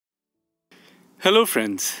Hello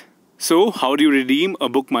friends. So how do you redeem a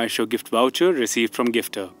BookMyShow gift voucher received from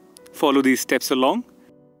GyFTR? Follow these steps along.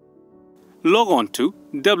 Log on to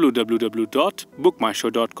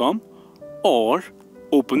www.bookmyshow.com or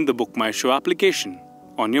open the BookMyShow application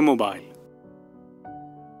on your mobile.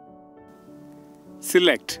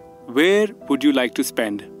 Select where would you like to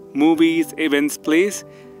spend movies, events, plays.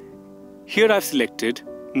 Here I've selected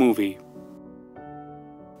movie.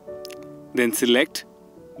 Then select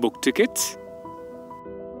book tickets.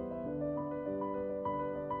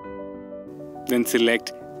 Then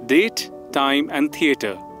select date, time and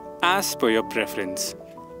theatre as per your preference.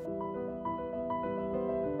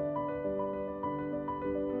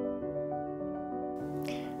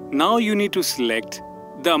 Now you need to select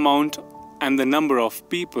the amount and the number of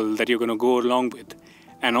people that you're going to go along with,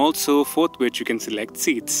 and also for which you can select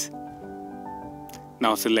seats.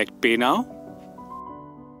 Now select Pay Now.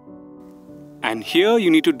 And here you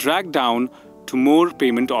need to drag down to more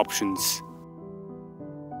payment options.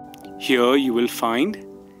 Here you will find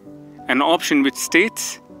an option which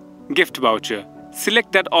states gift voucher.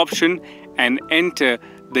 Select that option and enter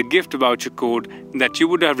the gift voucher code that you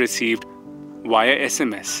would have received via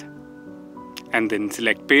SMS. And then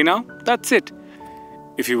select Pay Now. That's it.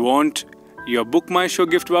 If you want your BookMyShow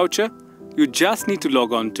gift voucher, you just need to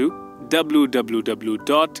log on to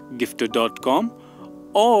www.gyftr.com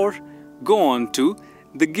or go on to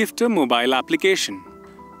the GyFTR mobile application.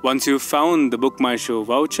 Once you've found the BookMyShow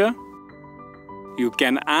voucher, you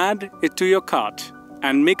can add it to your cart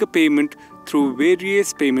and make a payment through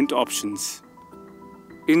various payment options.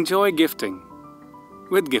 Enjoy gifting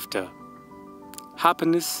with GyFTR.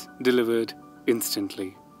 Happiness delivered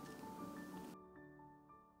instantly.